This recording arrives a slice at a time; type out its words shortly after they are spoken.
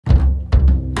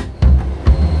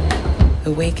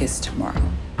The wake is tomorrow.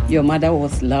 Your mother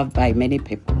was loved by many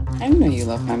people. I know you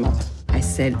love my mother. I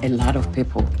said a lot of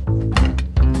people.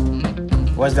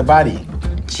 Where's the body?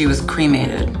 She was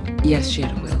cremated. Yes, she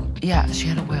had a will. Yeah, she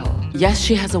had a will. Yes,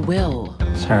 she has a will.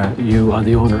 Sarah, you are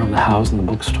the owner of the house and the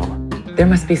bookstore. There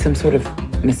must be some sort of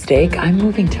mistake. I'm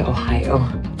moving to Ohio.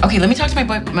 Okay, let me talk to my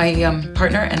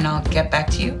partner and I'll get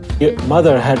back to you. Your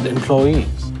mother had employees.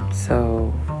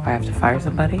 So I have to fire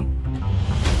somebody?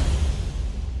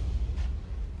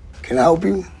 Can I help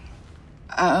you?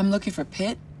 I'm looking for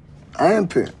Pitt. I am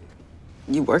Pitt.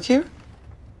 You work here?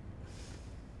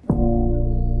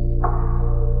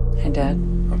 Hey, Dad.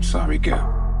 I'm sorry,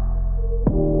 girl.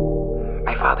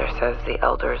 My father says the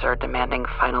elders are demanding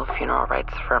final funeral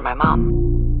rites for my mom.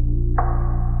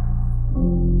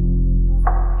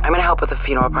 I'm gonna help with the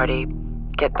funeral party,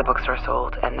 get the bookstore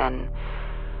sold, and then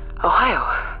Ohio.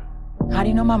 How do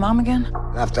you know my mom again?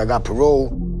 After I got parole,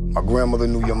 my grandmother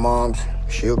knew your mom's.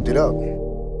 She hooked it up.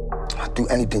 I'd do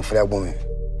anything for that woman.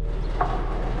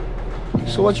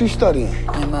 So what you studying?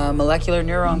 I'm a molecular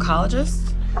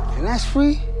neuro-oncologist. And that's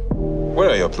free?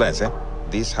 What are your plans, eh?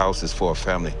 This house is for a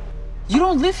family. You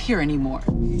don't live here anymore.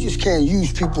 You just can't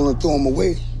use people and throw them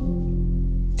away.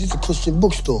 This is a Christian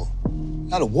bookstore,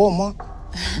 not a Walmart.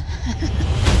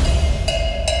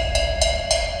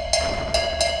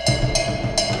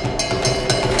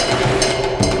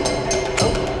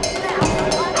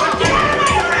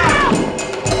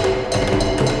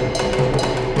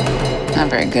 I'm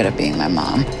very good at being my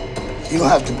mom. You don't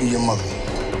have to be your mother.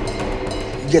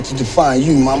 You get to define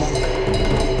you, mama.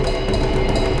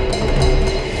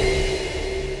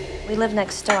 We live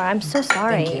next door. I'm so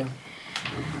sorry. Thank you.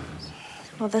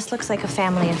 Well, this looks like a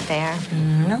family affair.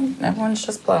 No, everyone's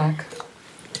just black.